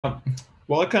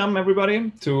Welcome everybody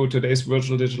to today's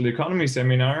Virtual Digital Economy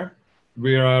seminar.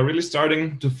 We are really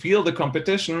starting to feel the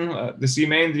competition. The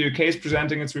CMA in the UK is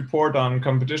presenting its report on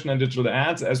competition and digital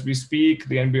ads as we speak.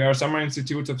 The NBR Summer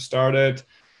Institutes have started.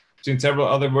 Seen several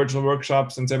other virtual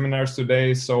workshops and seminars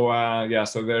today. So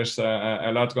there's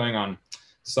a lot going on.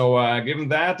 So given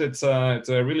that, it's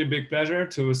a really big pleasure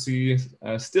to see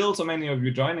still so many of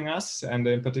you joining us, and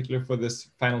in particular for this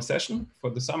final session for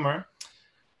the summer.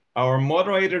 Our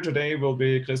moderator today will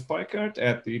be Chris Peukert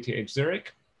at the ETH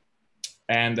Zurich.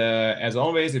 And as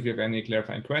always, if you have any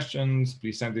clarifying questions,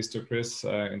 please send these to Chris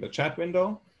in the chat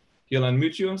window. He'll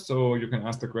unmute you so you can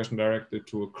ask the question directly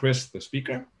to Chris, the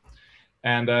speaker.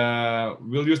 And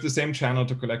we'll use the same channel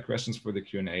to collect questions for the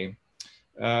Q&A.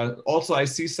 Also, I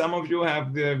see some of you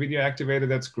have the video activated.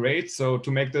 That's great. So to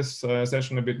make this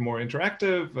session a bit more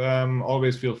interactive,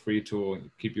 always feel free to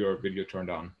keep your video turned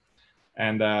on.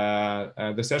 And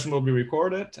the session will be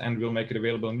recorded and we'll make it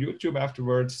available on YouTube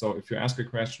afterwards. So if you ask a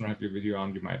question or have your video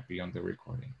on, you might be on the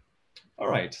recording. All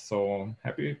right, so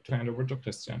happy to hand over to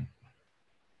Christian.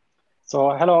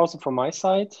 So hello also from my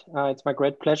side. It's my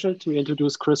great pleasure to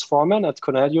introduce Chris Forman at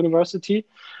Cornell University.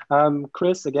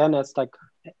 Chris, again, as like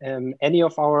any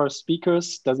of our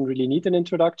speakers, doesn't really need an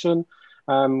introduction.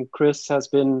 Chris has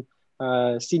been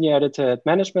senior editor at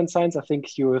Management Science. I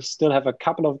think you still have a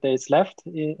couple of days left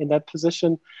in that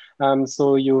position.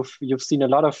 So you've seen a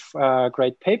lot of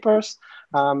great papers,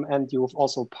 and you've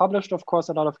also published, of course,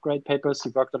 a lot of great papers.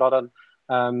 You've worked a lot on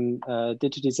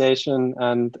digitization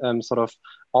and sort of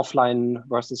offline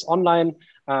versus online.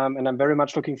 And I'm very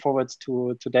much looking forward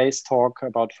to today's talk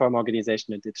about firm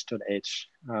organization in digital age.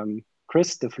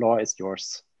 Chris, the floor is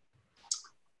yours.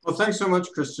 Well, thanks so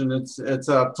much, Christian. It's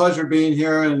a pleasure being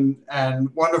here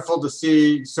and wonderful to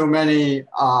see so many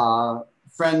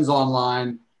friends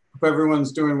online. Hope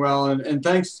everyone's doing well. And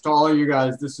thanks to all of you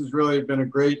guys. This has really been a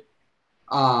great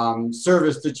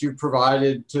service that you've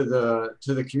provided to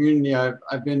the community.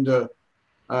 I've been to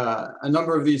a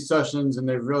number of these sessions and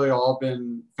they've really all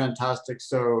been fantastic.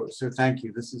 So thank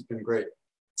you. This has been great.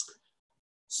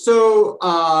 So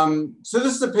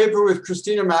this is a paper with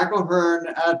Kristina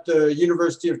McElheran at the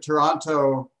University of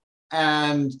Toronto.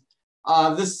 And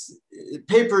this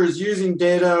paper is using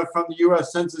data from the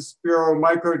US Census Bureau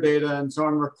microdata. And so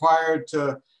I'm required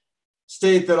to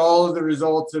state that all of the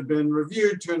results have been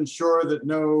reviewed to ensure that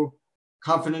no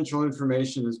confidential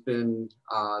information has been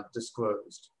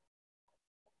disclosed.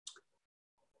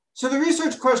 So the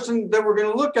research question that we're going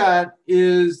to look at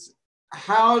is,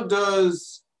 how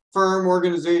does firm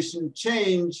organization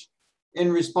change in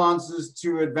responses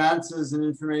to advances in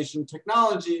information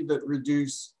technology that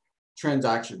reduce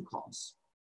transaction costs?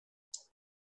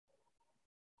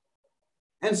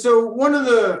 And so one of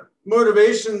the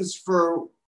motivations for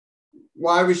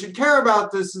why we should care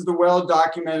about this is the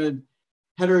well-documented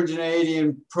heterogeneity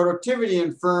in productivity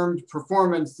and firm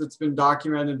performance that's been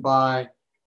documented by,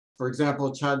 for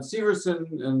example, Chad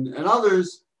Severson and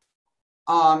others.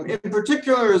 In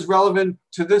particular, is relevant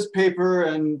to this paper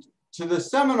and to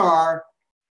this seminar.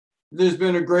 There's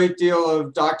been a great deal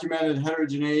of documented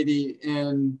heterogeneity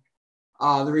in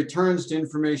the returns to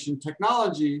information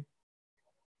technology.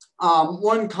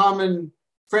 One common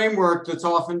framework that's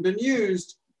often been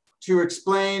used to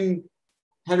explain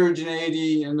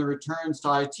heterogeneity in the returns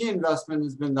to IT investment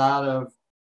has been that of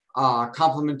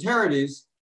complementarities,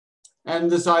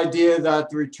 and this idea that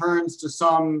the returns to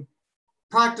some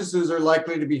practices are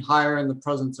likely to be higher in the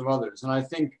presence of others. And I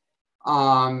think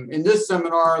in this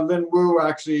seminar, Lin Wu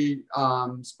actually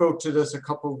spoke to this a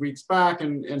couple of weeks back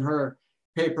in her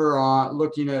paper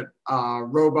looking at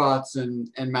robots and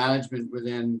management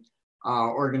within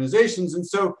organizations. And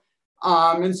so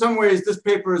in some ways, this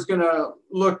paper is going to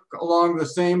look along the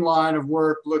same line of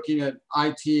work, looking at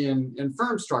IT and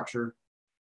firm structure.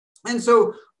 And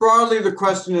so broadly, the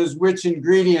question is, which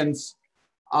ingredients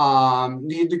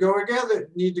need to go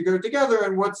together,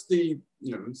 and what's the,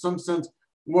 in some sense,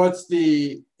 what's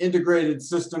the integrated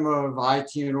system of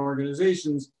IT and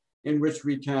organizations in which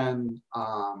we can,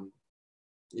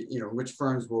 which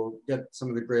firms will get some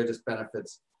of the greatest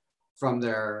benefits from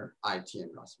their IT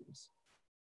investments.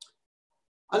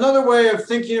 Another way of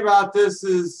thinking about this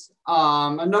is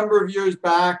a number of years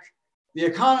back, The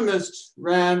Economist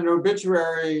ran an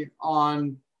obituary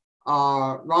on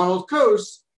Ronald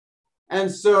Coase. And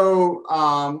so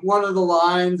one of the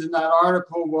lines in that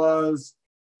article was,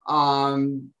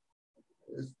 the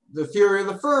theory of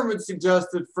the firm would suggest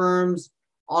that firms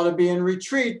ought to be in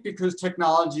retreat because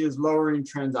technology is lowering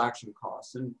transaction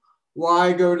costs. And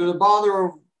why go to the bother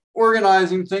of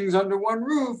organizing things under one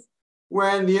roof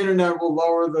when the internet will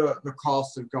lower the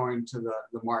cost of going to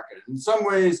the market. In some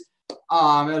ways,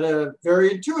 at a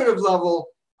very intuitive level,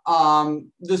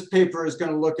 this paper is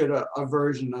going to look at a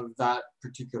version of that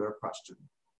particular question.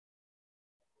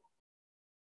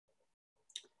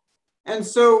 And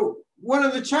so one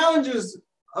of the challenges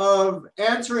of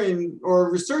answering or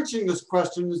researching this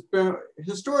question has been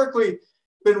historically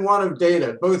been one of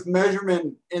data, both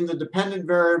measurement in the dependent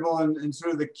variable and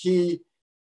sort of the key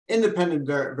independent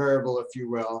variable, if you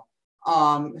will.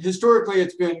 Historically,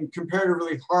 it's been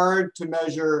comparatively hard to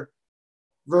measure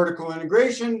vertical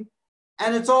integration,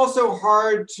 and it's also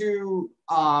hard to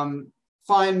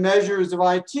find measures of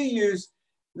IT use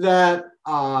that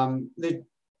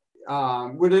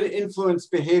would influence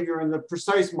behavior in the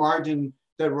precise margin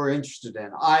that we're interested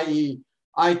in, i.e.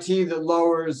 IT that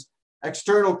lowers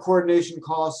external coordination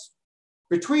costs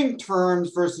between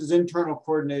firms versus internal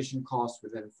coordination costs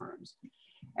within firms.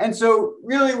 And so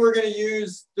really we're going to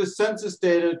use the census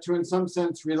data to, in some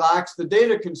sense, relax the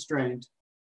data constraint.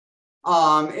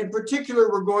 In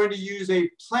particular, we're going to use a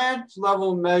plant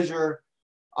level measure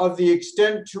of the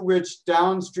extent to which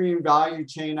downstream value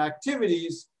chain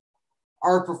activities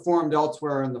are performed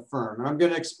elsewhere in the firm. And I'm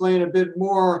going to explain a bit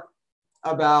more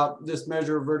about this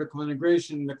measure of vertical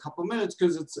integration in a couple of minutes,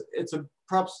 because it's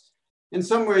perhaps in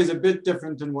some ways a bit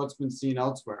different than what's been seen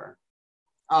elsewhere.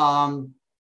 And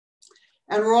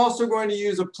we're also going to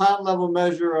use a plant level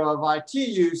measure of IT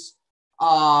use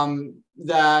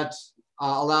that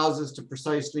allows us to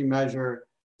precisely measure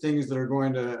things that are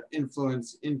going to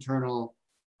influence internal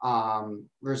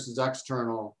versus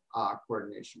external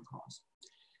coordination costs.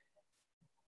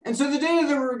 And so the data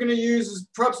that we're going to use is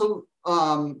perhaps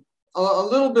a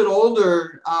little bit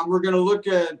older. We're going to look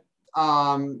at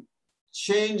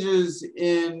changes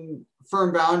in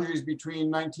firm boundaries between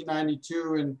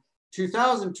 1992 and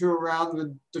 2002 around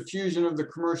the diffusion of the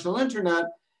commercial internet.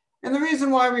 And the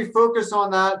reason why we focus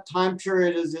on that time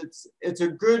period is it's a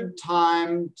good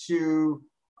time to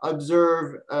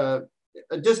observe a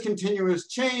discontinuous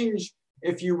change,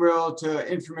 if you will, to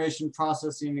information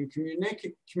processing and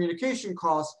communication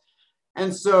costs.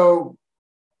 And so,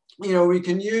 you know, we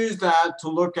can use that to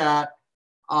look at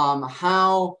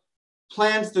how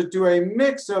plants that do a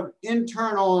mix of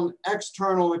internal and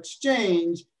external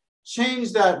exchange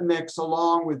change that mix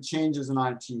along with changes in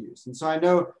IT use. And so I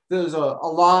know there's a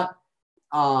lot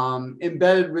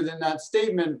embedded within that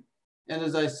statement. And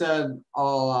as I said,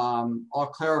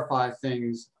 I'll clarify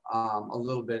things a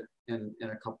little bit in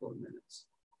a couple of minutes.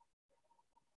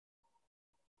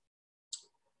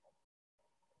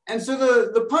 And so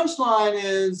the punchline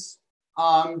is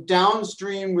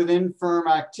downstream within firm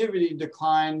activity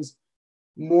declines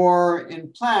more in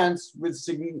plants with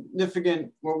significant,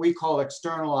 what we call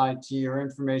external IT or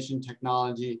information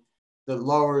technology that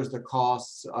lowers the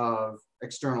costs of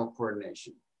external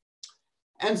coordination.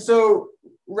 And so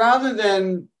rather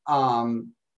than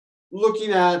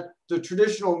looking at the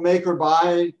traditional make or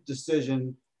buy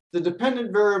decision, the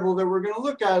dependent variable that we're going to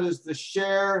look at is the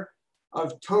share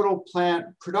of total plant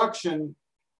production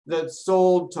that's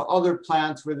sold to other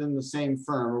plants within the same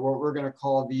firm, or what we're going to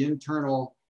call the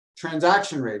internal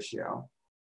transaction ratio.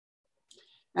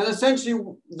 And essentially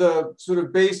the sort of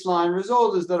baseline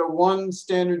result is that a 1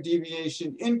 standard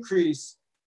deviation increase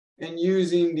in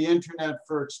using the internet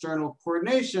for external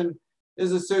coordination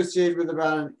is associated with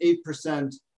about an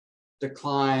 8%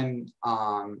 decline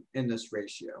in this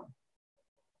ratio.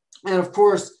 And of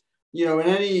course, you know, in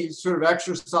any sort of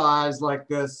exercise like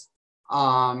this,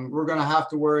 we're going to have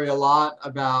to worry a lot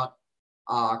about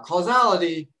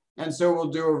causality. And so we'll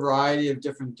do a variety of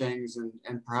different things,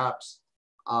 and perhaps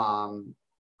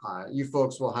you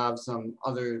folks will have some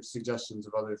other suggestions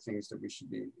of other things that we should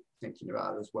be thinking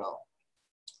about as well.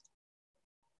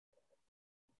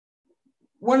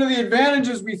 One of the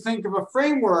advantages we think of a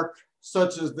framework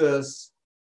such as this,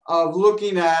 of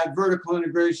looking at vertical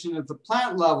integration at the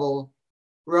plant level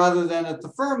rather than at the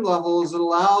firm level, is it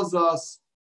allows us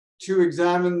to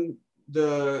examine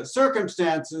the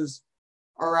circumstances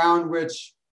around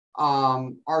which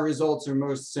our results are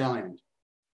most salient.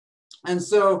 And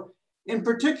so in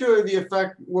particular, the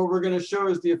effect, what we're going to show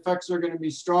is the effects are going to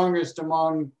be strongest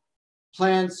among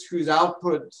plants whose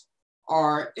outputs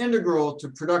are integral to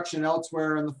production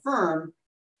elsewhere in the firm,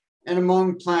 and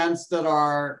among plants that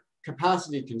are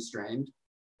capacity constrained.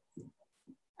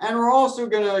 And we're also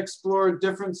going to explore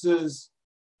differences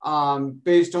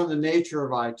based on the nature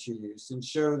of IT use, and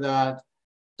show that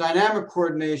dynamic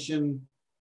coordination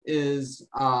is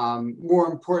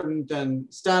more important than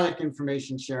static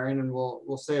information sharing, and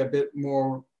we'll say a bit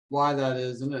more why that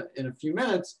is in a few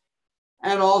minutes.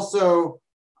 And also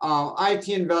IT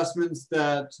investments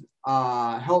that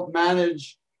help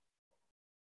manage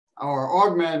or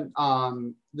augment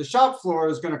the shop floor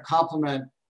is going to complement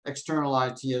external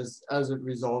IT as it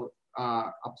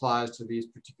applies to these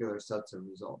particular sets of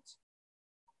results.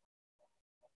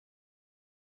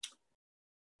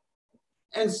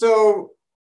 And so,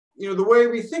 the way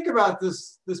we think about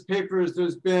this paper is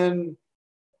there's been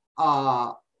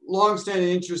longstanding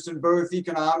interest in both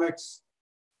economics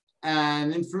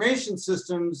and information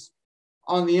systems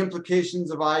on the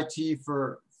implications of IT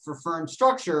for firm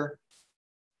structure.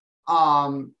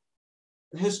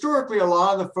 Historically, a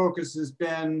lot of the focus has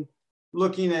been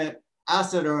looking at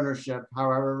asset ownership,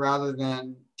 however, rather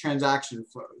than transaction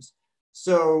flows.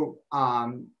 So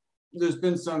there's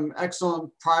been some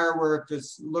excellent prior work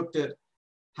that's looked at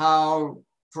how,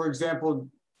 for example,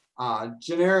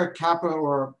 generic capital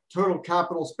or total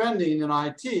capital spending in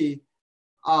IT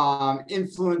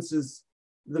influences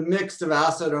the mix of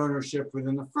asset ownership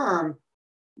within the firm.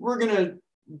 We're going to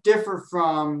differ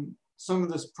from some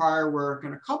of this prior work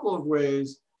in a couple of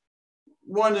ways.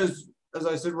 One is, as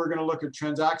I said, we're going to look at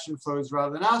transaction flows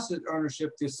rather than asset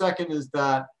ownership. The second is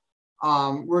that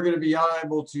we're going to be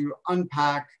able to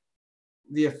unpack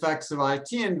the effects of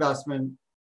IT investment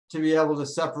to be able to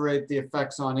separate the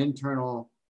effects on internal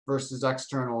versus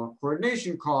external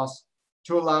coordination costs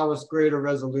to allow us greater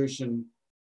resolution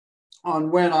on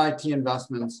when IT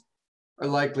investments are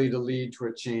likely to lead to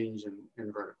a change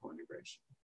in vertical integration.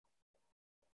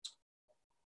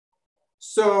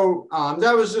 So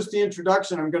that was just the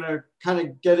introduction. I'm going to kind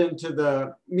of get into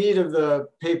the meat of the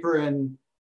paper and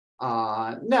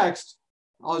next.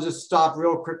 I'll just stop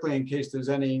real quickly in case there's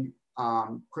any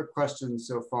quick questions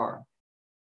so far.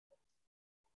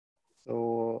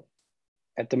 So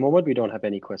at the moment, we don't have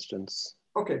any questions.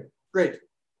 Okay, great.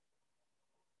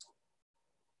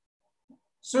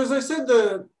 So as I said,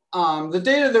 the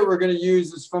data that we're going to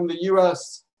use is from the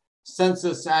US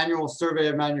Census Annual Survey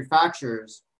of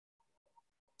Manufacturers.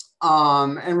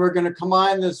 And we're going to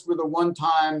combine this with a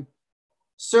one-time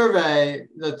survey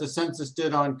that the census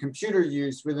did on computer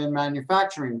use within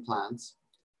manufacturing plants.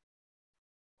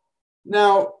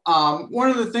 Now, one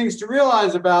of the things to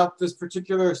realize about this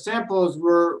particular sample is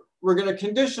we're going to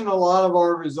condition a lot of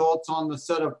our results on the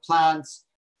set of plants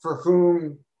for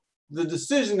whom the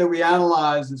decision that we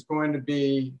analyze is going to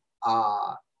be,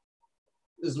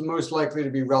 is most likely to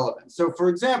be relevant. So for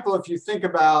example, if you think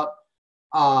about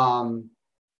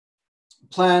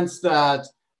plants that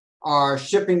are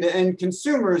shipping to end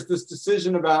consumers, this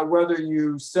decision about whether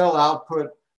you sell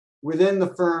output within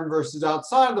the firm versus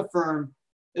outside of the firm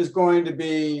is going to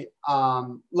be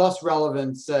less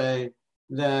relevant, say,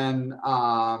 than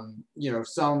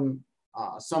some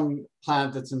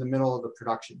plant that's in the middle of the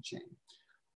production chain.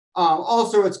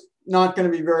 Also, it's not going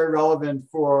to be very relevant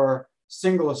for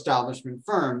single establishment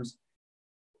firms.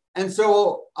 And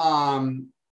so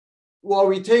while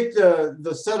we take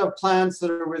the set of plants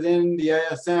that are within the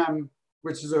ASM,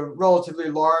 which is a relatively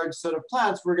large set of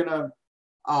plants, we're going to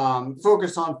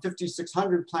focus on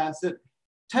 5,600 plants that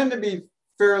tend to be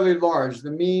fairly large.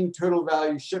 The mean total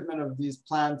value shipment of these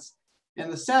plants in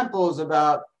the sample is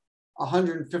about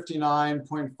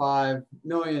 159.5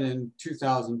 million in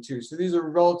 2002. So these are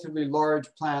relatively large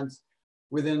plants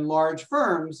within large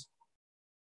firms.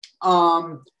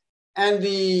 And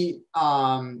the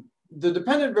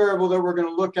dependent variable that we're going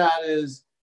to look at is,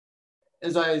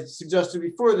 as I suggested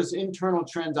before, this internal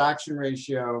transaction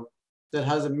ratio that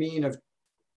has a mean of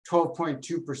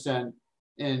 12.2%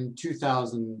 in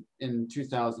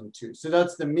 2002. So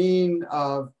that's the mean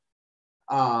of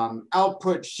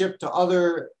output shipped to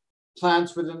other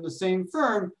plants within the same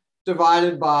firm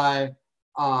divided by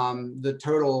the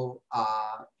total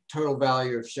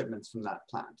value of shipments from that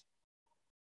plant.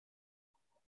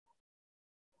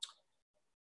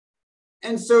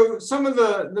 And so some of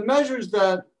the measures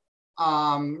that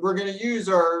we're going to use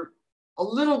are a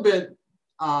little bit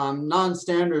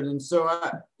non-standard. And so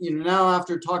now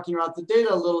after talking about the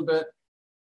data a little bit,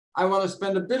 I want to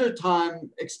spend a bit of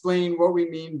time explaining what we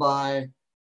mean by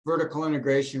vertical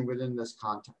integration within this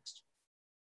context.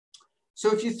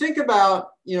 So if you think about,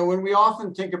 when we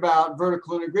often think about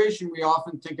vertical integration, we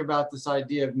often think about this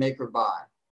idea of make or buy,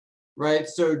 right?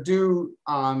 So do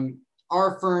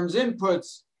our firm's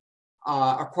inputs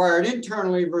acquired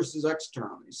internally versus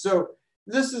externally? So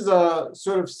this is a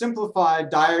sort of simplified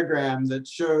diagram that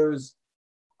shows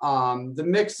the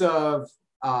mix of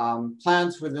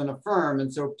plants within a firm.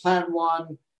 And so plant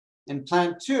 1 and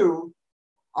plant 2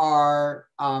 are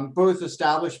both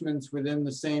establishments within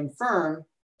the same firm,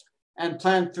 and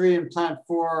plant 3 and plant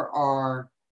 4 are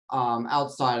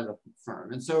outside of the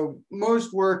firm. And so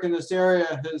most work in this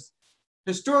area has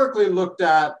historically looked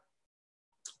at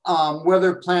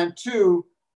whether plant 2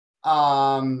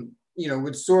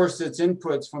 would source its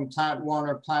inputs from plant 1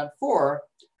 or plant 4,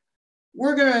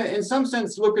 we're going to, in some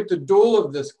sense, look at the dual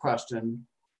of this question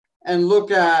and look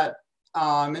at,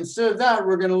 instead of that,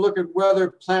 we're going to look at whether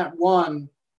plant 1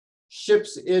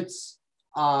 ships its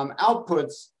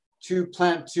outputs to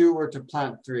plant 2 or to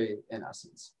plant 3, in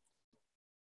essence.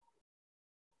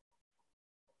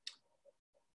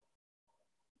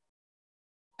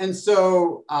 And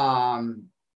so, of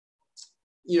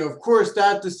course,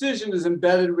 that decision is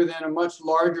embedded within a much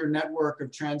larger network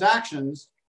of transactions.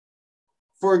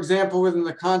 For example, within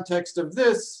the context of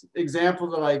this example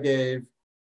that I gave,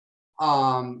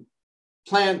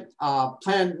 plant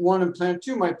 1 and plant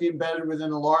 2 might be embedded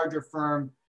within a larger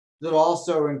firm that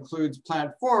also includes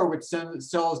plant 4, which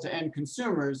sells to end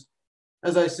consumers.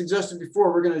 As I suggested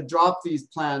before, we're going to drop these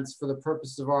plants for the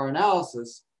purpose of our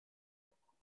analysis.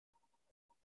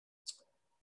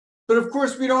 But of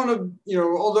course, we don't,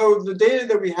 although the data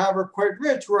that we have are quite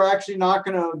rich, we're actually not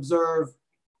going to observe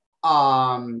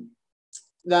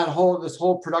this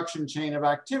whole production chain of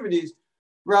activities.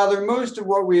 Rather, most of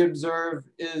what we observe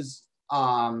is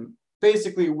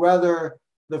basically whether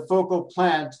the focal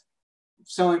plant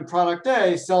selling product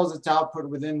A sells its output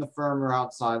within the firm or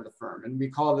outside the firm. And we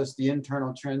call this the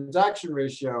internal transaction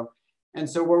ratio. And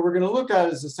so what we're going to look at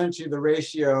is essentially the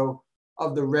ratio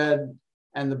of the red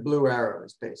and the blue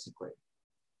arrows, basically.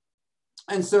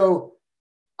 And so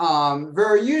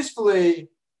very usefully,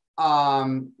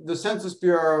 the Census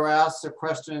Bureau asks a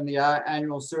question in the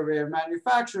annual survey of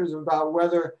manufacturers about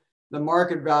whether the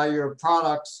market value of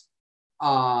products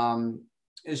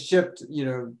is shipped,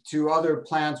 to other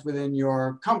plants within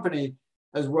your company,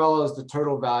 as well as the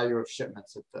total value of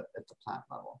shipments at the plant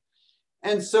level.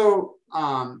 And so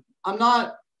I'm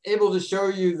not able to show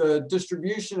you the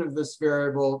distribution of this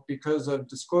variable because of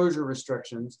disclosure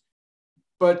restrictions.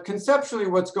 But conceptually,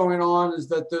 what's going on is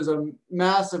that there's a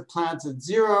mass of plants at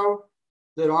 0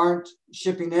 that aren't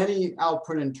shipping any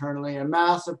output internally, a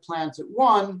mass of plants at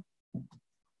 1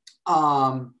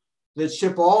 that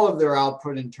ship all of their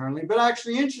output internally. But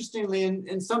actually, interestingly,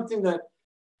 in something that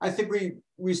I think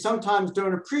we sometimes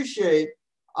don't appreciate,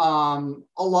 a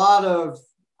lot of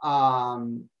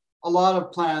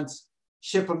plants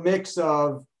ship a mix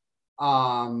of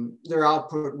their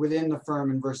output within the firm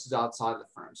and versus outside the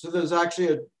firm. So there's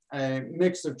actually a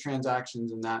mix of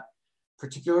transactions in that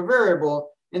particular variable,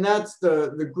 and that's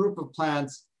the group of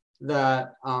plants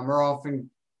that are often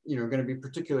going to be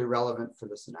particularly relevant for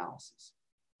this analysis.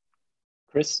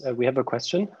 Chris, we have a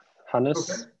question. Hannes,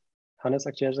 okay. Hannes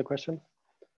actually has a question.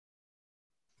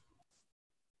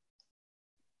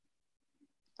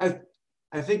 I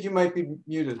think you might be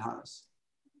muted, Hannes.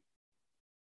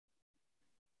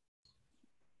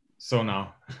 So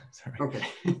now, sorry. Okay.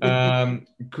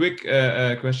 Quick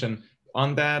question.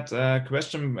 On that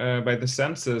question by the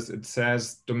census, it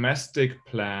says domestic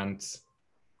plants.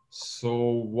 So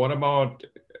what about,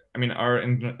 are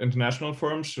international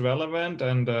firms relevant?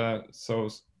 And so,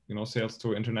 sales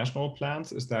to international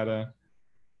plants, is that an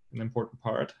important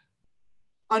part?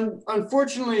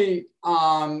 Unfortunately,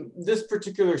 this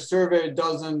particular survey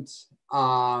doesn't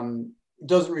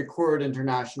record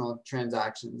international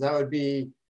transactions. That would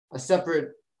be a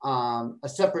separate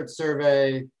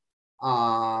survey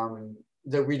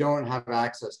that we don't have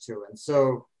access to. And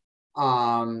so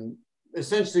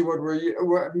essentially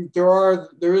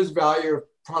there is value of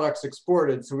products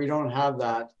exported, so we don't have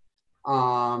that.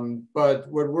 But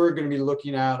what we're going to be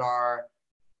looking at are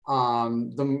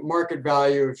the market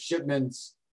value of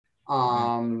shipments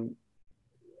in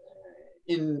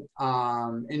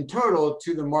total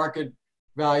to the market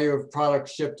value of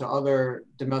products shipped to other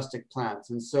domestic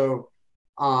plants. And so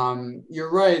you're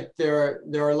right, there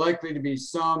are likely to be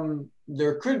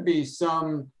there could be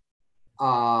some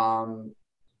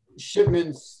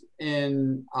shipments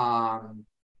in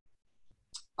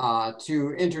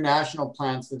to international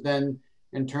plants that then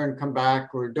in turn come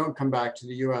back or don't come back to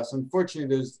the US. Unfortunately,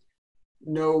 there's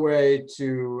no way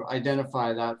to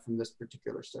identify that from this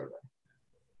particular survey.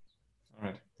 All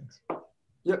right, thanks.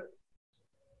 Yep.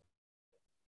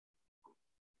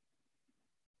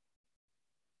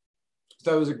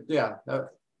 That was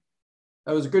that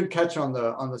was a good catch on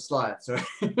the slide. So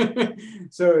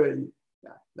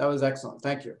yeah, that was excellent.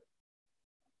 Thank you.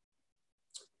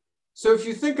 So if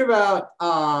you think about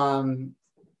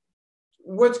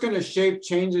what's going to shape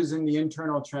changes in the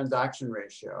internal transaction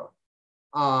ratio,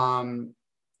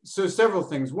 so several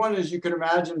things. One is you could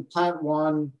imagine plant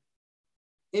 1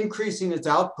 increasing its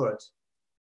output,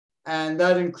 and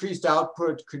that increased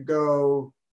output could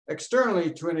go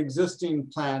externally to an existing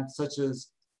plant, such as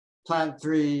plant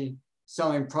 3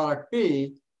 selling product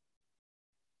B,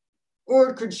 or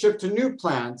it could ship to new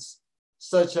plants,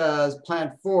 such as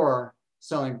plant 4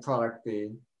 selling product B.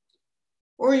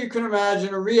 Or you can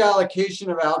imagine a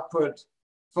reallocation of output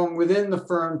from within the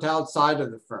firm to outside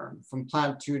of the firm, from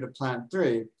plant 2 to plant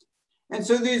 3. And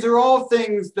so these are all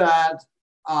things that,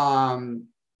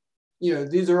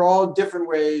 these are all different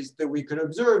ways that we could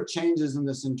observe changes in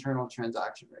this internal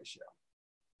transaction ratio.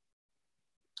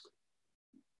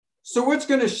 So what's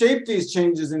going to shape these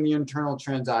changes in the internal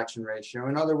transaction ratio?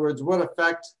 In other words, what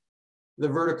affect the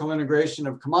vertical integration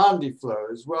of commodity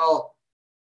flows? Well,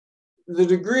 the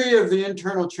degree of the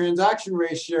internal transaction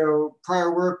ratio,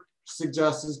 prior work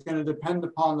suggests, is going to depend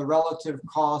upon the relative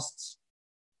costs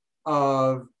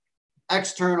of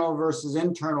external versus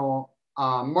internal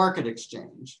market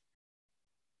exchange.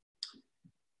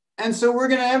 And so we're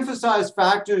going to emphasize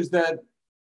factors that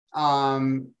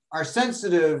are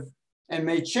sensitive and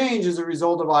may change as a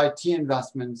result of IT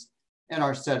investments in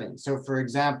our settings. So for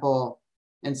example,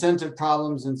 incentive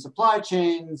problems in supply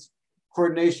chains,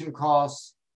 coordination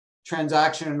costs,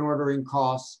 transaction and ordering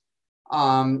costs.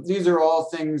 These are all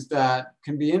things that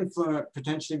can be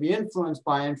potentially be influenced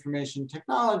by information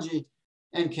technology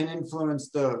and can influence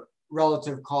the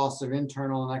relative costs of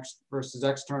internal and versus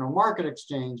external market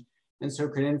exchange, and so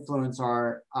can influence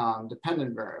our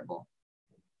dependent variable.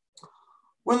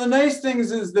 One of the nice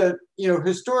things is that,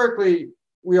 historically,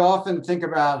 we often think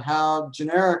about how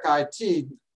generic IT,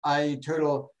 i.e.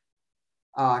 total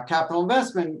capital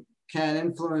investment, can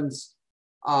influence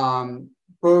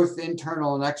both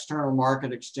internal and external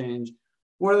market exchange.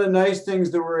 One of the nice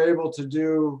things that we're able to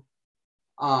do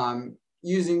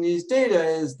using these data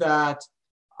is that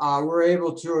we're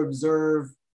able to observe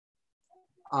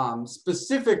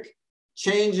specific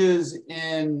changes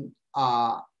in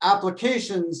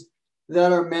applications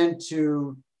that are meant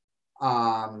to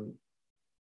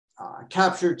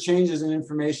capture changes in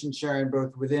information sharing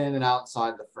both within and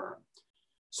outside the firm.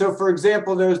 So for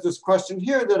example, there's this question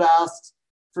here that asks,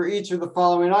 for each of the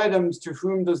following items, to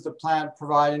whom does the plant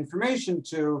provide information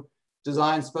to?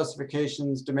 Design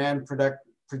specifications, demand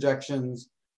projections,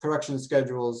 production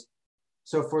schedules,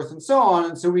 so forth and so on.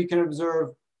 And so we can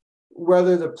observe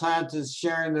whether the plant is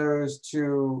sharing those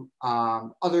to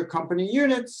other company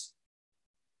units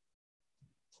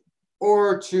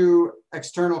or to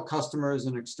external customers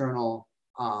and external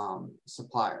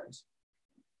suppliers.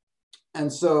 And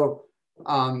so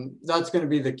that's going to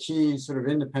be the key sort of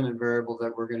independent variable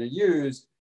that we're going to use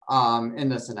in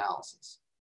this analysis.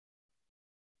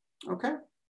 Okay.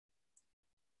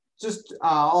 Just,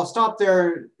 I'll stop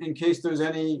there in case there's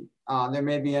any, there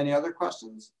may be any other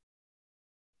questions.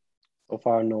 So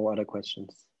far, no other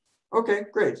questions. Okay,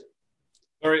 great.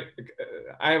 Sorry,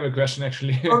 I have a question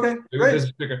actually. Okay,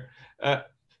 great.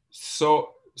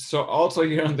 So also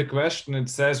here on the question, it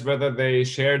says whether they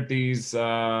shared these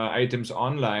items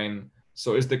online.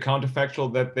 So is the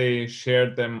counterfactual that they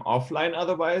shared them offline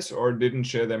otherwise, or didn't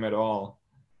share them at all?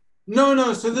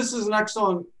 No. So this is an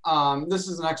excellent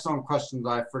question that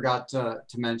I forgot to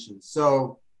mention.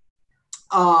 So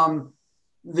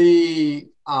the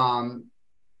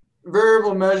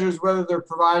variable measures whether they're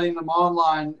providing them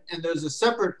online, and there's a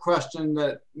separate question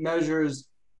that measures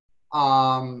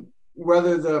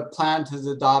whether the plant has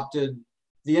adopted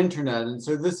the internet. And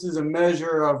so this is a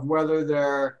measure of whether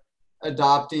they're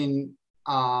adopting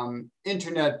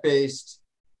internet-based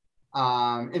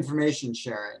information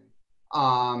sharing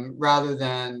rather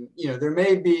than, there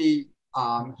may be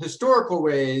historical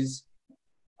ways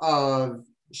of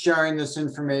sharing this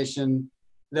information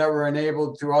that were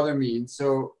enabled through other means.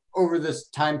 So over this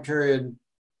time period,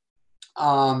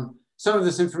 some of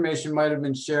this information might have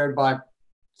been shared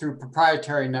through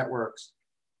proprietary networks,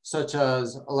 such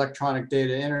as electronic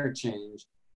data interchange.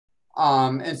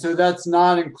 And so that's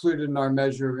not included in our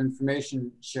measure of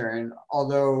information sharing,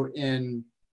 although in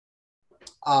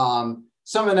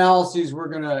some analyses, we're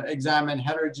going to examine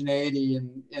heterogeneity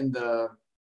in the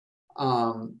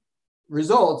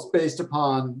results based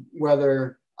upon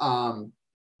whether the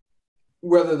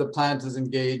plant is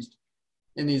engaged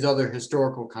in these other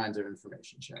historical kinds of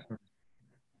information sharing.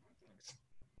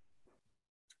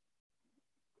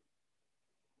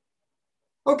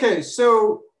 Okay,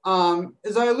 so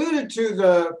as I alluded to,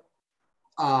 the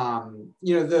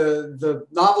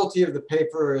novelty of the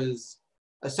paper is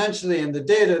essentially in the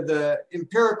data. The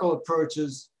empirical approach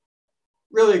is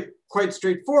really quite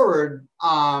straightforward.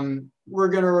 We're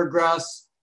going to regress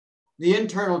the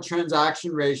internal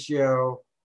transaction ratio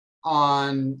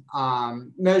on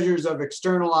measures of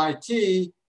external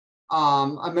IT,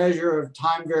 a measure of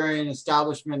time varying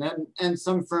establishment and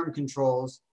some firm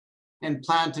controls, and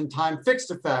plant and time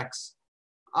fixed effects,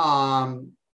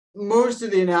 most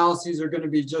of the analyses are going to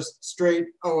be just straight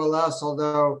OLS,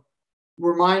 although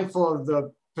we're mindful of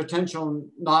the potential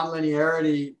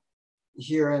nonlinearity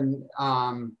here, and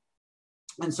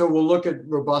so we'll look at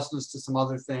robustness to some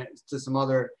other things, to some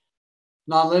other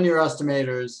nonlinear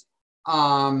estimators.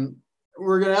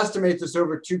 We're going to estimate this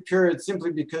over 2 periods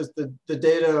simply because the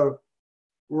data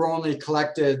were only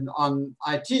collected on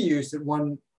IT use at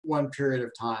one period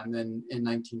of time in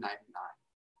 1999.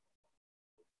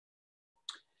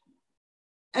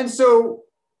 And so,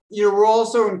 we'll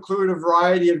also include a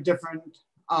variety of different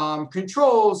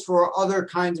controls for other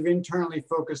kinds of internally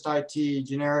focused IT,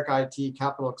 generic IT,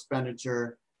 capital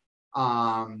expenditure,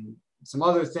 some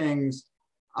other things,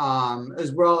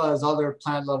 as well as other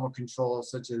plant level controls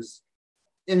such as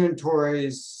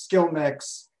inventories, skill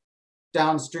mix,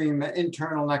 downstream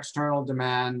internal and external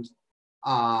demand,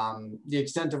 the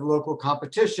extent of local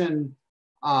competition,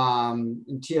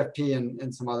 and TFP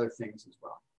and some other things as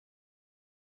well.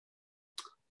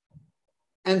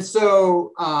 And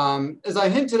so, as I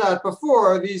hinted at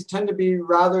before, these tend to be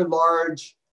rather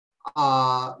large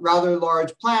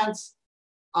plants.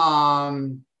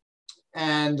 And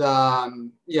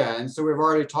so we've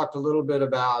already talked a little bit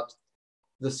about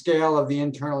the scale of the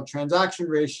internal transaction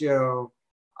ratio,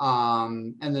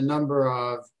 and the number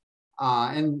of,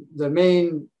 and the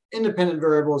main independent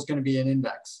variable is going to be an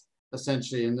index,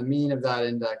 essentially, and the mean of that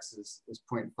index is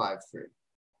 0.53.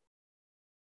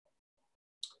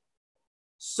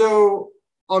 So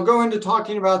I'll go into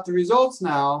talking about the results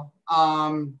now.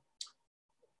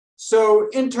 So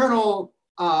internal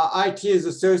IT is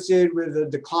associated with a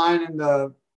decline in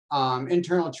the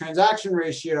internal transaction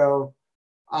ratio.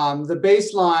 The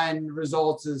baseline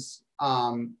results is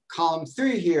column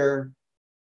 3 here.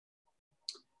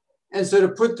 And so to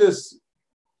put this,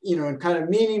 in kind of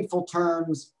meaningful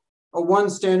terms, a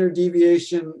 1 standard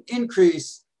deviation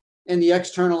increase in the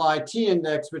external IT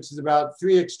index, which is about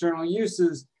 3 external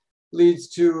uses, leads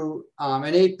to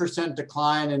an 8%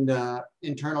 decline in the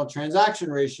internal transaction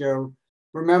ratio.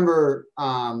 Remember,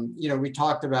 we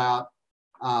talked about,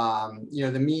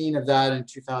 the mean of that in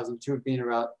 2002 being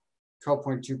about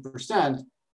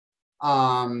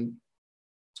 12.2%.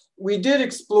 We did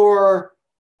explore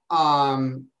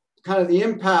kind of the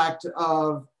impact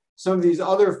of some of these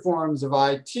other forms of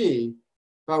IT,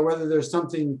 about whether there's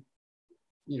something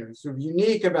sort of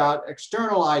unique about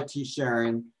external IT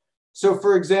sharing. So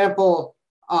for example,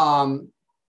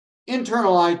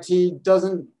 internal IT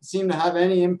doesn't seem to have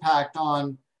any impact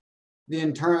on the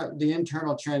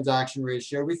internal transaction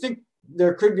ratio. We think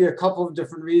there could be a couple of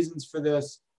different reasons for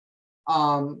this.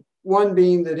 One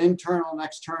being that internal and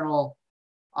external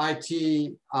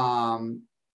IT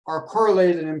are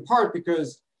correlated in part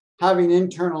because having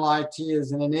internal IT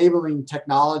is an enabling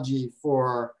technology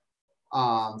for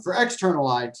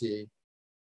external IT.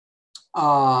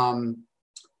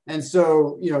 And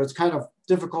so, it's kind of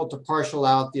difficult to parcel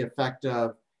out the effect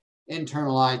of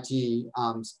internal IT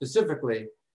specifically.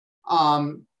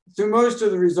 Through most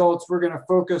of the results, we're going to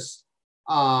focus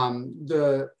on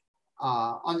the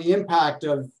impact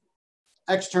of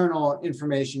external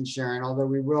information sharing, although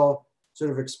we will sort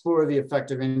of explore the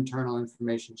effect of internal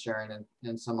information sharing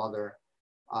and some other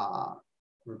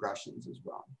regressions as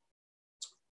well.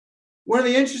 One of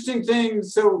the interesting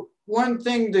things, so one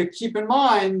thing to keep in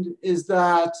mind is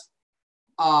that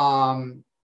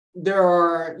there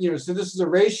are, so this is a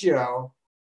ratio,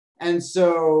 and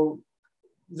so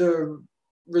the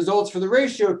results for the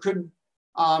ratio could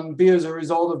be as a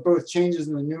result of both changes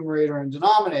in the numerator and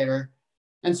denominator.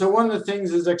 And so one of the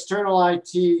things is external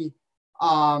IT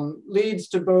leads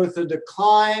to both a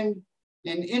decline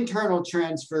in internal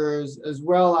transfers as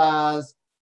well as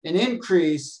an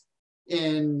increase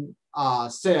in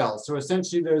sales. So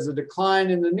essentially there's a decline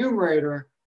in the numerator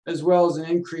as well as an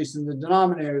increase in the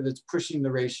denominator that's pushing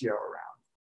the ratio around,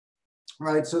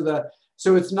 right? So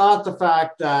it's not the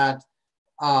fact that,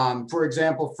 for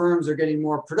example, firms are getting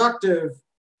more productive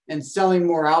and selling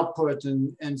more output,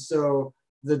 and so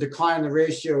the decline in the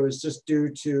ratio is just due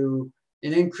to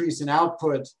an increase in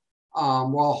output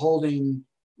while holding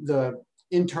the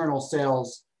internal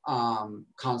sales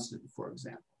constant, for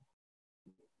example.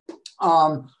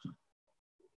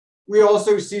 We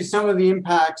also see some of the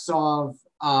impacts of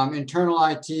internal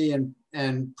IT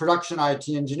and production IT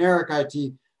and generic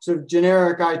IT. So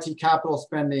generic IT capital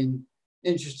spending,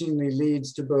 interestingly,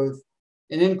 leads to both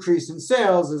an increase in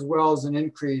sales as well as an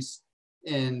increase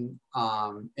in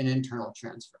internal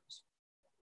transfers.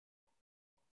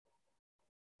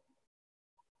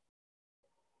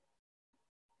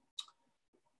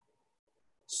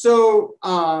 So,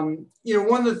 you know,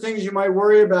 one of the things you might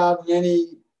worry about in any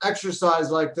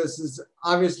exercise like this is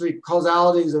obviously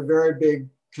causality is a very big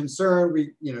concern.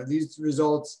 You know, these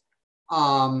results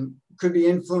could be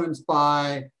influenced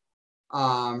by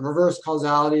reverse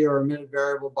causality or omitted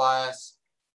variable bias.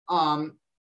 In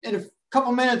a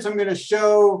couple minutes, I'm going to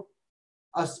show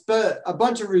a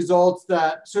bunch of results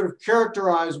that sort of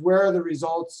characterize where the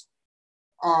results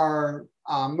are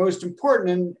most important.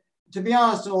 And to be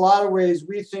honest, in a lot of ways,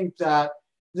 we think that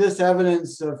this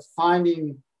evidence of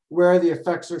finding where the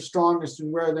effects are strongest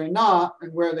and where they're not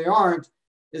and where they aren't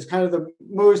is kind of the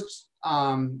most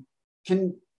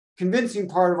convincing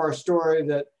part of our story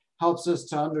that helps us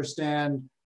to understand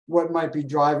what might be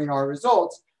driving our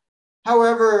results.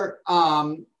 However,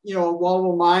 you know, while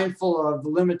we're mindful of the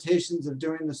limitations of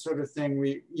doing this sort of thing,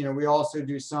 we also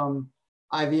do some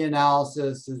IV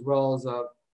analysis as well as a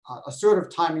sort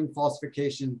of timing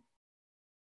falsification,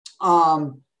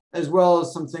 as well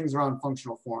as some things around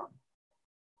functional form.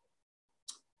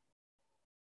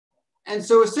 And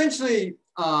so essentially,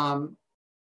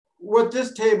 what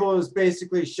this table is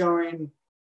basically showing,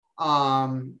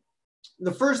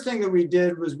 the first thing that we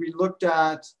did was we looked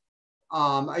at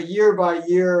a year by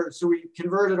year. So we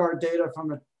converted our data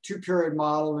from a 2-period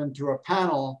model into a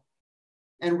panel,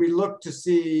 and we looked to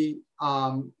see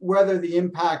whether the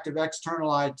impact of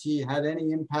external IT had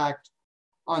any impact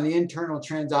on the internal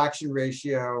transaction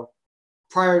ratio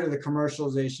prior to the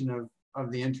commercialization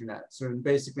of the internet. So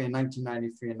basically in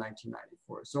 1993 and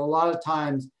 1994. So a lot of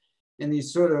times in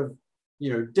these sort of,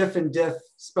 you know, diff and diff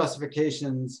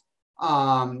specifications, we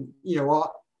often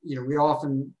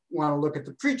want to look at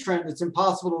the pre-trend. It's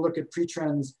impossible to look at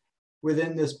pre-trends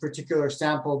within this particular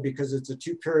sample because it's a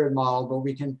 2-period model, but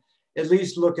we can at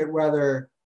least look at whether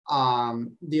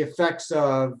the effects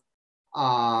of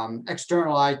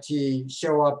external IT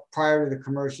show up prior to the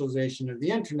commercialization of the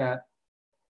internet,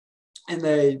 and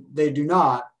they do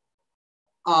not.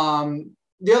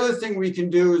 The other thing we can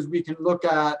do is we can look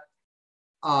at,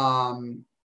 so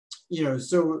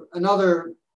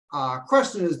another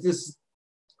question is this,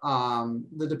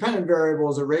 the dependent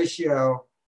variable is a ratio,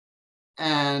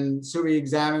 and so we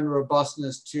examine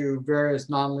robustness to various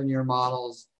nonlinear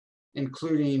models,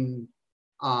 including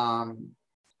a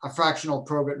fractional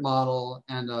probit model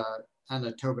and a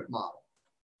Tobit model.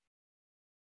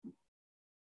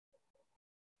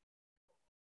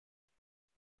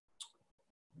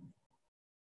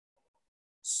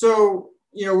 So,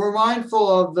 we're mindful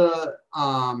of the,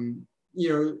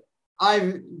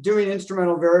 doing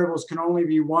instrumental variables can only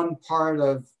be one part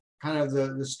of kind of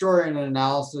the story in an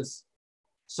analysis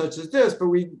such as this, but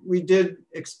we did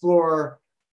explore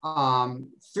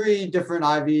 3 different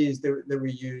IVs that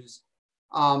we use.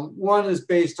 One is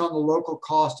based on the local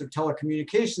cost of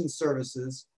telecommunications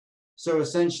services. So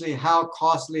essentially, how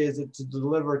costly is it to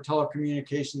deliver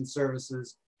telecommunications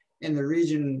services in the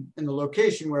region, in the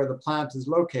location where the plant is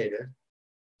located?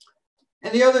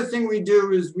 And the other thing we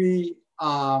do is we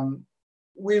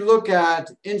look at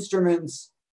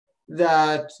instruments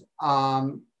that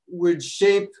would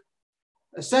shape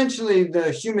essentially the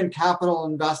human capital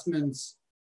investments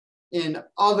in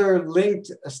other linked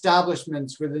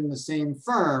establishments within the same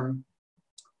firm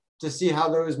to see how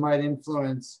those might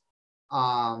influence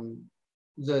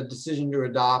the decision to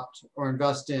adopt or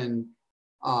invest in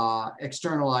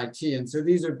external IT. And so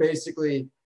these are basically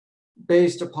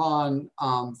based upon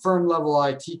firm level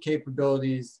IT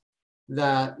capabilities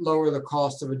that lower the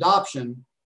cost of adoption.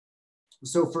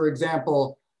 So for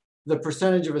example, the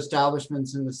percentage of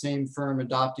establishments in the same firm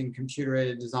adopting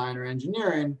computer-aided design or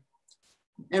engineering.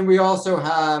 And we also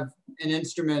have an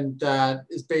instrument that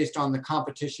is based on the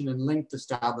competition in linked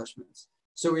establishments.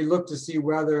 So we look to see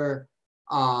whether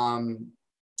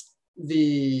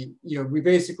we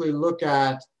basically look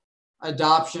at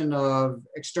adoption of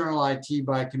external IT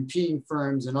by competing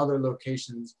firms in other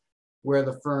locations where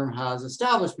the firm has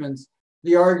establishments.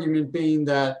 The argument being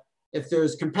that if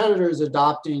there's competitors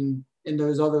adopting in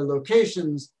those other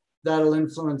locations, that'll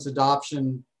influence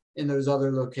adoption in those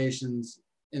other locations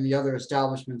in the other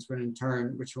establishments,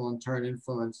 which will in turn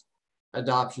influence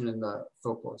adoption in the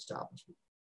focal establishment.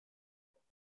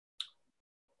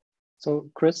 So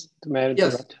Chris, may I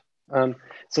interrupt? Yes.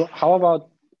 So how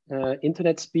about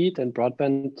internet speed and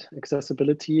broadband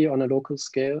accessibility on a local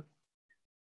scale?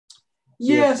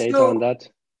 Yes, data on that?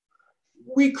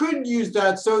 We could use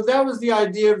that. So that was the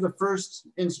idea of the first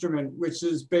instrument, which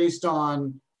is based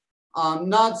on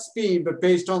not speed, but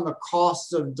based on the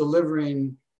costs of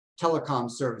delivering telecom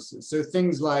services. So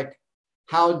things like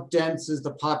how dense is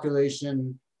the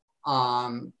population,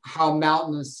 how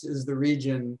mountainous is the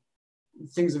region,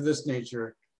 things of this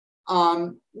nature.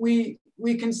 we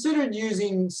considered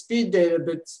using speed data,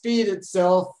 but speed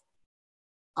itself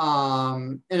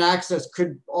and access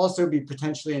could also be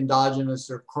potentially endogenous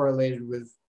or correlated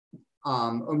with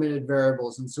omitted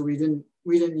variables. And so we didn't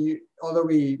although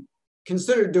we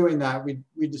considered doing that, we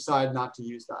decided not to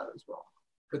use that as well.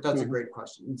 But that's a great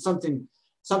question. It's something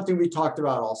we talked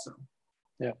about also.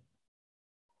 Yeah.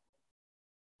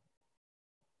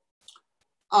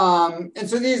 And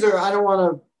so these are, I don't want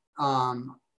to,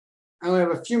 I only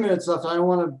have a few minutes left. I don't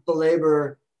want to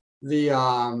belabor the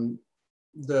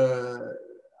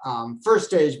first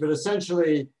stage, but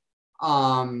essentially,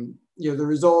 you know, the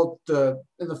result,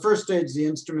 in the first stage, the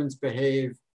instruments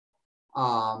behave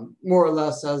more or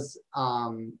less as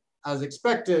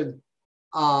expected.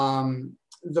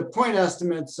 The point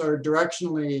estimates are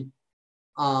directionally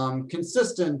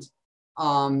consistent,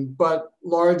 but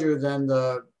larger than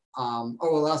the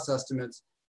OLS estimates.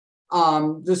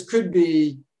 This could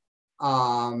be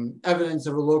evidence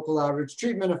of a local average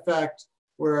treatment effect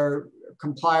where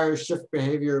compliers shift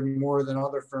behavior more than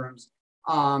other firms.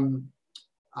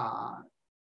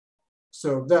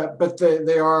 So that, but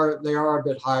they are a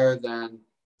bit higher than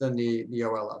the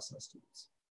OLS estimates.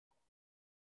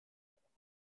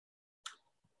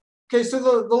 Okay,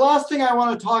 so the last thing I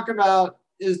want to talk about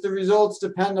is the results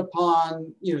depend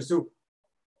upon, you know, so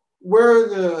where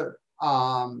the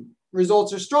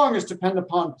results are strongest depend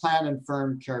upon plant and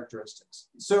firm characteristics.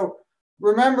 So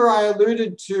remember I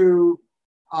alluded to,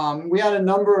 we had a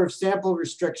number of sample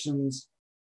restrictions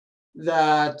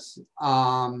that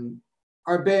are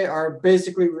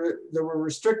basically, that were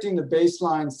restricting the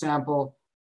baseline sample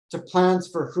to plants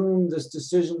for whom this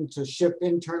decision to ship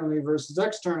internally versus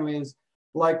externally is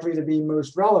likely to be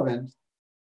most relevant.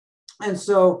 And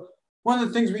so one of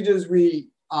the things we did is we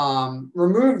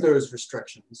removed those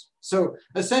restrictions. So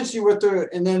essentially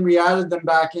and then we added them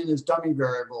back in as dummy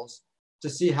variables to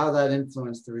see how that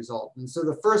influenced the result. And so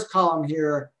the first column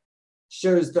here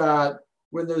shows that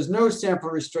when there's no sample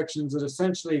restrictions, it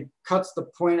essentially cuts the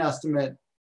point estimate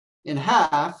in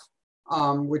half,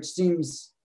 which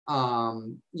seems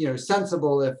you know,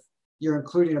 sensible if you're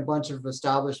including a bunch of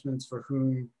establishments for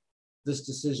whom this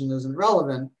decision isn't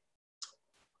relevant.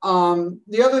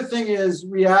 The other thing is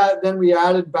we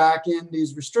added back in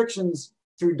these restrictions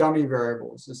through dummy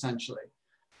variables, essentially.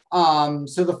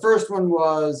 So the first one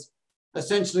was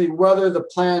essentially whether the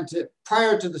plant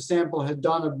prior to the sample had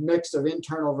done a mix of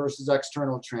internal versus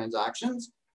external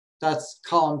transactions. That's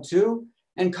column 2.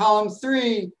 And column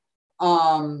 3,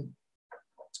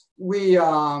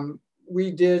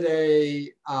 we did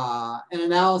an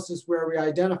analysis where we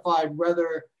identified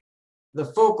whether the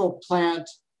focal plant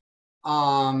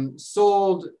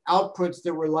sold outputs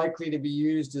that were likely to be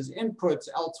used as inputs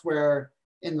elsewhere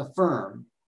in the firm.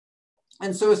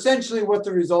 And so essentially what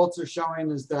the results are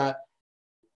showing is that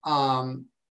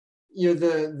you know,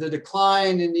 the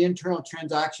decline in the internal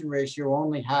transaction ratio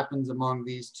only happens among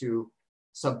these two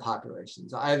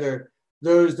subpopulations, either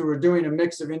those that were doing a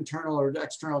mix of internal or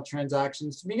external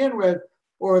transactions to begin with,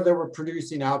 or that were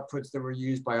producing outputs that were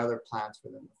used by other plants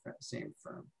within the same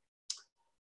firm.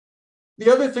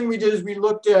 The other thing we did is we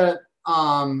looked at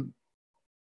plants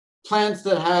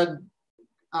that had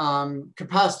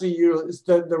capacity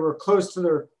that were close to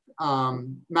their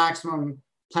maximum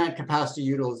plant capacity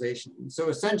utilization. So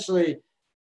essentially,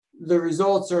 the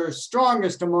results are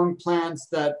strongest among plants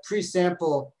that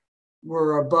pre-sample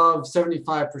were above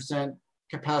 75%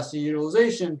 capacity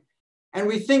utilization. And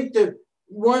we think that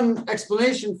one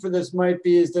explanation for this might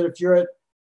be is that if you're at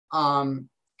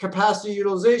capacity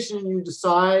utilization and you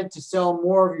decide to sell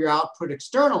more of your output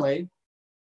externally,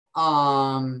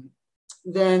 then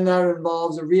that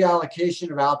involves a reallocation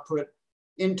of output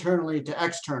internally to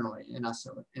externally in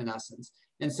essence.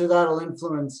 And so that'll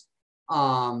influence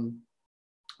the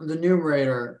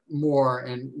numerator more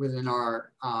and within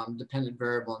our dependent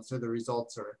variable. And so the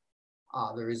results are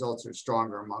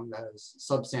stronger among those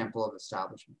subsample of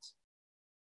establishments.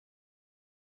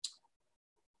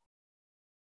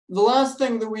 The last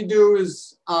thing that we do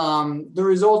is the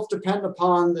results depend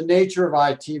upon the nature of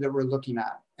IT that we're looking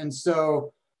at. And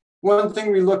so one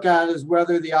thing we look at is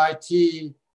whether the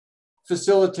IT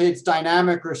facilitates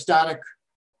dynamic or static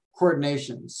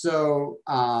coordination. So,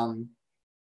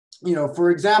 you know, for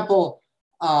example,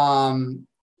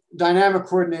 dynamic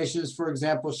coordination is, for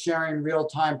example, sharing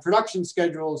real-time production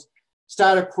schedules.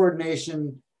 Static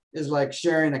coordination is like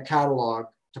sharing a catalog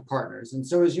to partners. And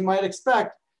so as you might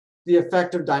expect, the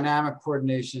effect of dynamic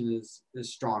coordination is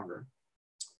stronger.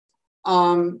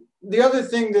 The other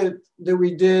thing that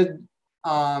we did,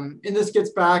 and this gets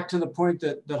back to the point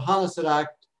that Hannes had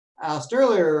asked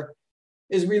earlier,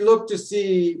 is we look to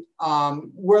see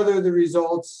whether the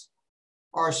results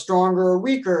are stronger or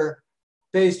weaker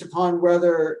based upon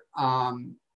whether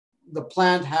the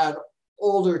plant had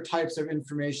older types of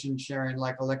information sharing,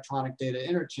 like electronic data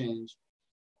interchange.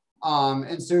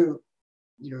 And so,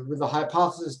 with the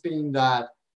hypothesis being that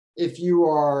if you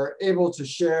are able to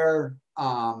share,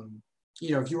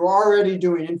 if you are already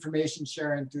doing information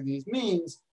sharing through these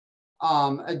means,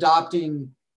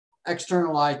 adopting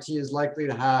external IT is likely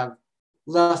to have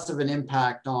less of an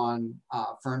impact on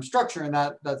firm structure, and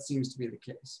that seems to be the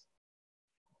case.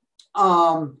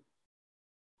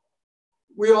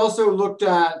 We also looked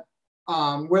at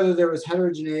whether there was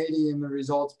heterogeneity in the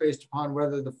results based upon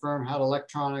whether the firm had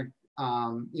electronic,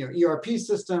 ERP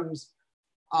systems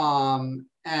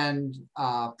and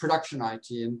production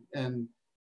IT. And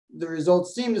the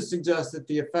results seem to suggest that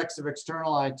the effects of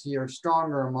external IT are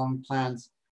stronger among plants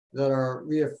that are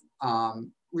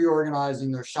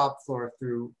reorganizing their shop floor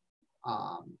through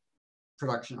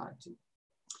production IT.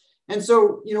 And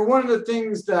so, one of the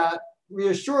things that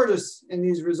reassured us in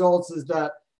these results is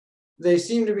that they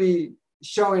seem to be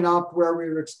showing up where we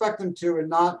would expect them to and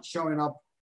not showing up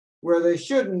where they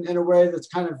shouldn't, in a way that's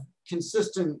kind of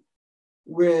consistent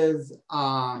with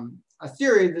a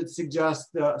theory that suggests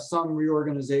some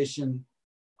reorganization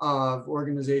of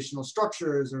organizational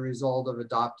structure as a result of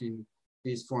adopting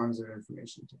these forms of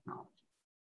information technology.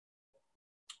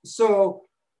 So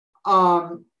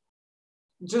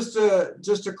just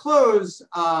to close,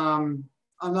 I'm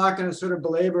not going to sort of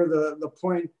belabor the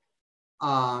point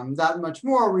that much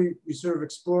more. We sort of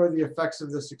explore the effects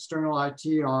of this external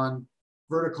IT on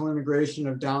vertical integration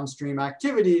of downstream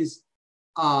activities.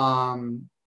 The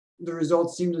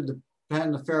results seem to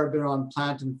depend a fair bit on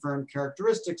plant and firm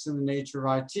characteristics and the nature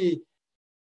of IT.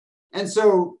 And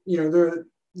so,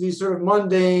 these sort of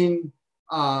mundane,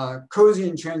 cozy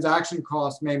and transaction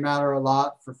costs may matter a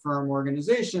lot for firm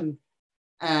organization.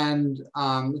 And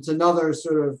it's another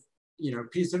sort of,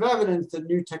 piece of evidence that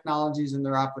new technologies and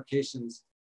their applications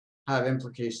have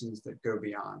implications that go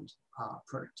beyond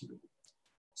productivity.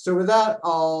 So with that,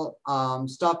 I'll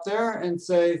stop there and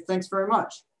say thanks very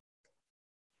much.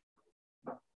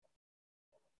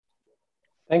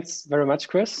 Thanks very much,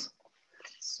 Chris.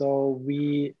 So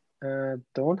we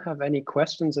don't have any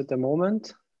questions at the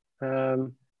moment.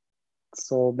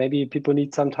 So maybe people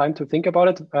need some time to think about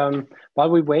it.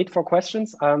 While we wait for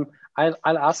questions, I'll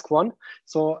ask one.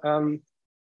 So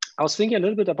I was thinking a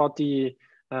little bit about the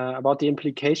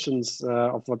implications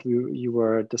of what you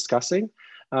were discussing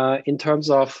in terms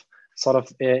of sort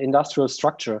of industrial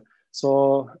structure.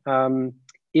 So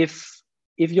if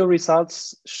your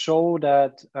results show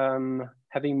that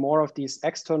having more of these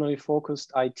externally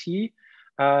focused IT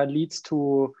leads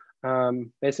to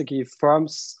basically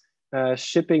firms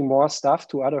shipping more stuff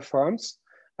to other firms,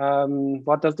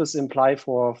 what does this imply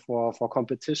for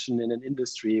competition in an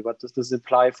industry? What does this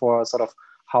imply for sort of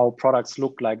how products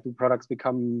look like? Do products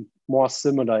become more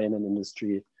similar in an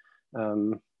industry?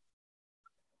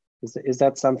 Is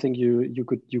that something you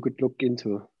could look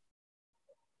into?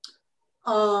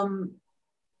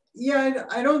 Yeah,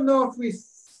 I don't know if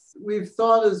we've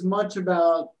thought as much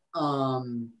about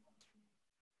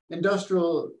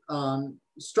industrial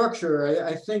structure.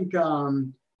 I think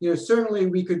certainly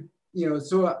we could,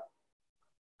 so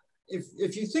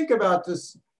if you think about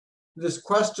this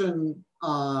question,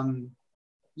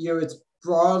 it's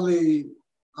broadly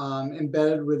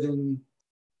embedded within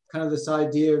kind of this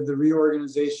idea of the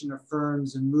reorganization of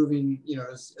firms and moving,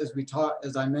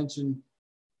 as I mentioned,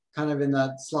 kind of in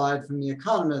that slide from The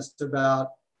Economist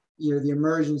about, the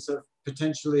emergence of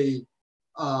potentially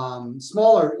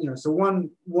smaller, so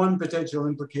one potential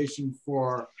implication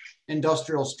for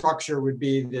industrial structure would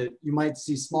be that you might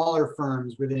see smaller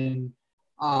firms within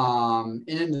an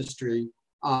industry,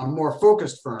 more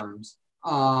focused firms.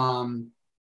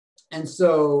 And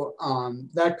so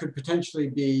that could potentially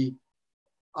be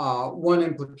one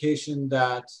implication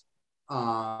that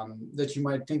that you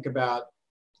might think about.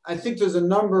 I think there's a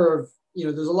number of,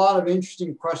 there's a lot of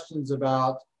interesting questions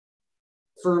about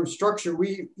firm structure.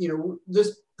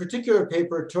 This particular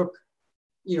paper took,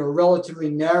 a relatively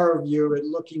narrow view at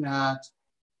looking at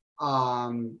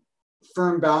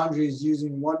firm boundaries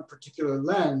using one particular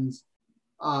lens.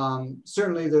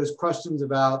 Certainly there's questions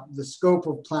about the scope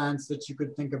of plants that you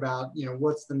could think about,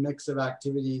 what's the mix of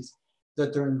activities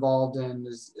that they're involved in.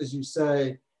 As you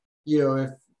say,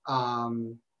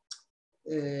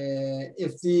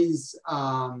 if these,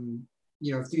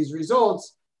 if these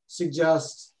results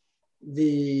suggest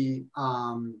the,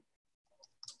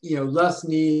 less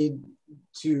need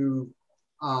to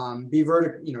be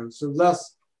vertical, so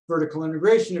less vertical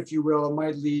integration, if you will, it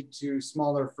might lead to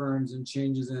smaller firms and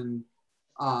changes in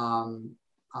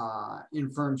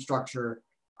firm structure.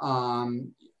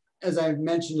 As I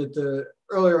mentioned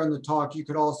earlier in the talk, you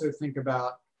could also think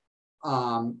about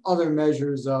other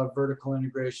measures of vertical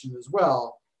integration as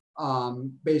well,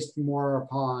 based more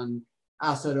upon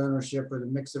asset ownership or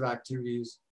the mix of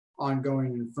activities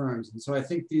ongoing in firms. And so I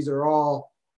think these are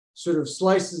all sort of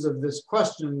slices of this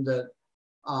question that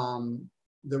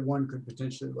that one could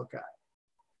potentially look at.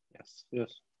 Yes,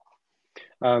 yes.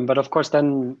 But of course,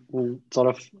 then sort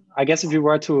of, I guess if you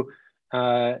were to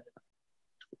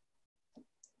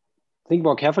think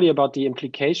more carefully about the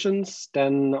implications,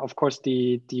 then of course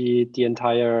the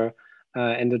entire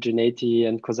endogeneity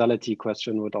and causality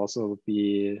question would also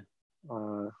be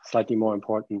slightly more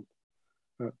important.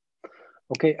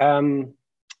 Okay,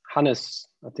 Hannes,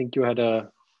 I think you had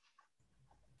a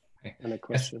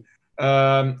question.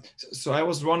 So I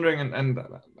was wondering, and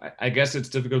I guess it's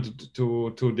difficult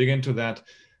to dig into that.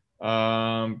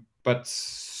 But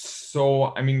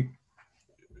so, I mean,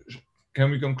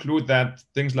 can we conclude that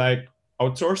things like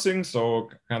outsourcing, so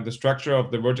kind of the structure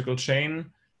of the vertical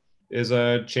chain, is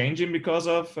changing because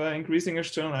of increasing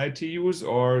external IT use,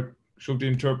 or should we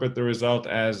interpret the result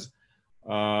as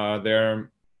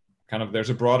there's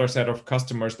a broader set of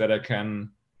customers that I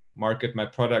can market my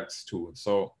products to?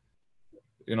 So,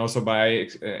 so by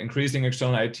increasing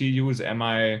external IT use, am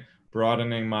I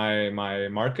broadening my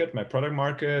market, my product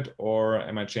market, or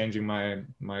am I changing my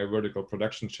vertical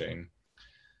production chain?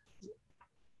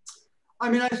 I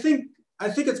mean, I think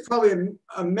it's probably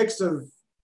a mix of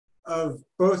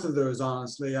both of those,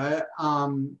 honestly. I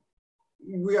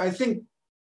think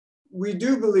we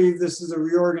do believe this is a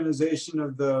reorganization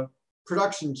of the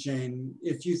production chain.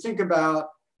 If you think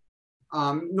about,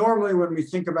 normally when we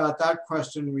think about that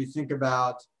question, we think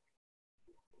about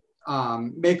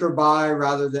make or buy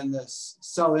rather than this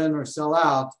sell in or sell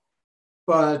out.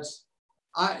 But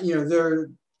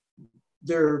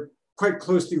they're quite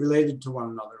closely related to one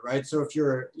another, right? So if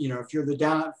you're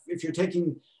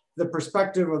taking the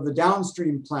perspective of the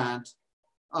downstream plant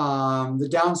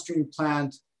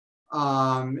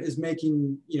is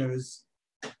making,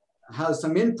 has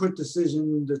some input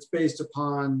decision that's based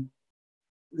upon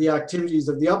the activities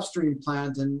of the upstream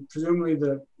plant, and presumably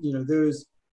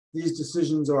these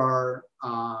decisions are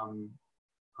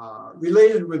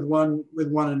related with one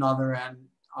another and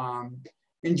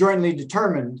jointly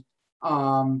determined,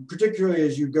 particularly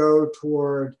as you go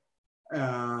toward,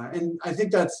 and I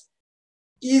think that's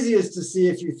easiest to see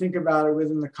if you think about it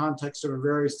within the context of a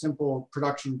very simple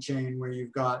production chain where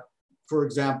you've got, for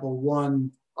example,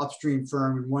 one upstream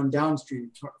firm and one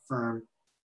downstream firm.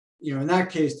 In that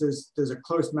case, there's a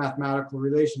close mathematical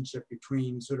relationship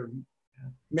between sort of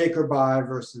make or buy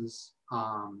versus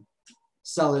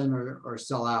sell in or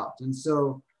sell out. And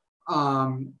so,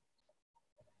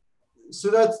 so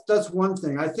that's one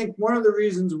thing. I think one of the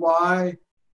reasons why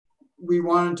we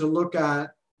wanted to look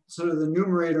at sort of the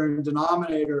numerator and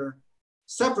denominator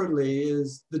separately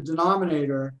is the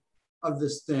denominator of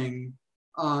this thing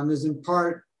is in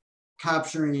part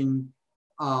capturing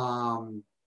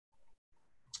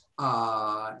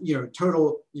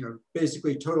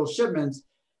basically total shipments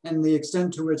and the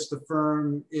extent to which the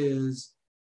firm is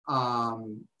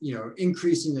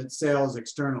increasing its sales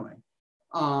externally.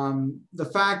 The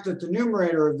fact that the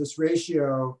numerator of this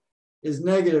ratio is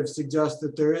negative suggests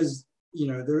that there is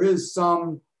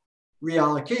some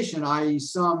reallocation, i.e.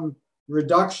 some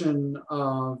reduction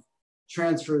of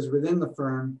transfers within the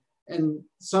firm, and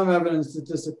some evidence that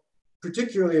this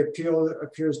particularly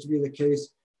appears to be the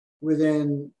case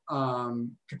within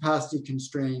capacity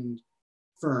constrained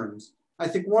firms. I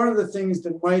think one of the things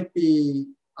that might be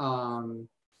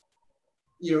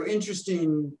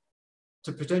interesting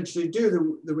to potentially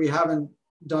do that we haven't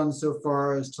done so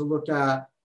far is to look at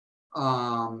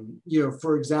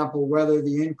for example, whether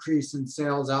the increase in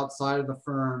sales outside of the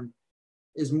firm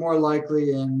is more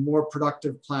likely in more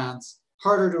productive plants.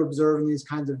 Harder to observe in these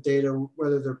kinds of data,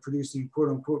 whether they're producing quote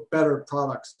unquote better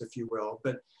products, if you will.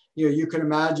 But you can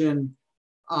imagine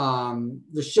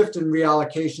the shift in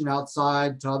reallocation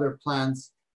outside to other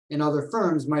plants in other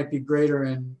firms might be greater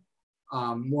in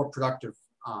more productive,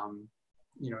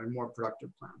 in more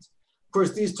productive plants. Of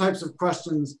course, these types of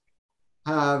questions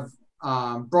have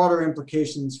broader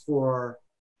implications for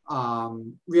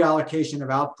reallocation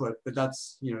of output, but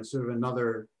that's sort of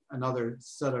another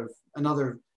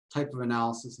type of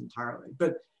analysis entirely.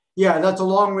 But yeah, that's a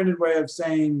long-winded way of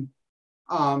saying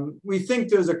we think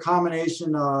there's a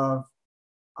combination of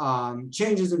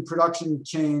changes in production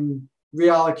chain,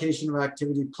 reallocation of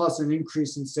activity, plus an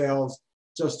increase in sales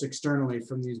just externally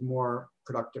from these more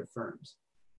productive firms.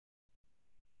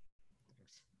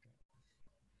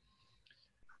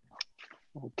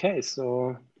 Okay,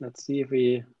 so let's see if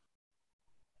we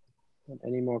have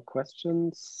any more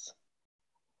questions.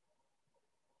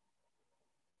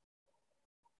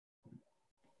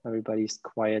 Everybody's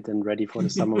quiet and ready for the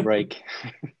summer break.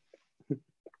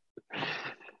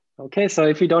 Okay, so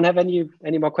if we don't have any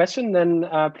more questions, then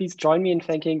please join me in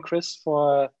thanking Chris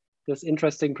for this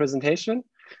interesting presentation.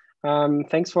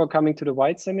 Thanks for coming to the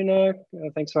White seminar.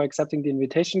 Thanks for accepting the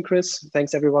invitation, Chris.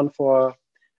 Thanks everyone for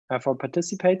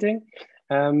participating.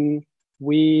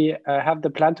 We have the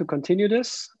plan to continue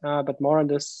this, but more on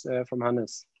this from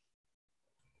Hannes.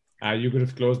 You could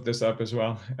have closed this up as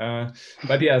well.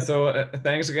 But yeah, so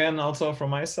thanks again also from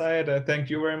my side. Thank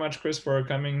you very much, Chris, for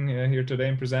coming here today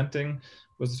and presenting.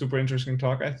 It was a super interesting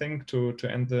talk, I think, to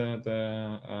end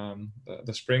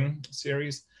the spring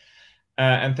series.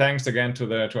 And thanks again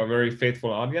to our very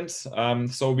faithful audience.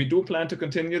 So we do plan to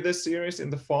continue this series in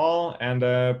the fall, and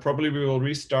probably we will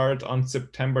restart on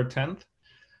September 10th,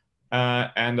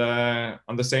 and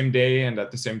on the same day and at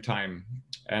the same time.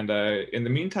 And in the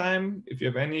meantime, if you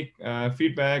have any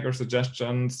feedback or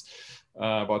suggestions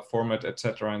about format,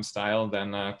 etc., and style,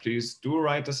 then please do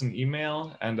write us an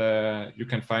email, and you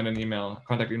can find an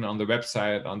contact email on the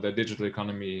website, on the Digital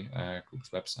Economy group's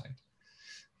website.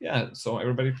 Yeah, so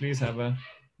everybody please have a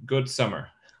good summer.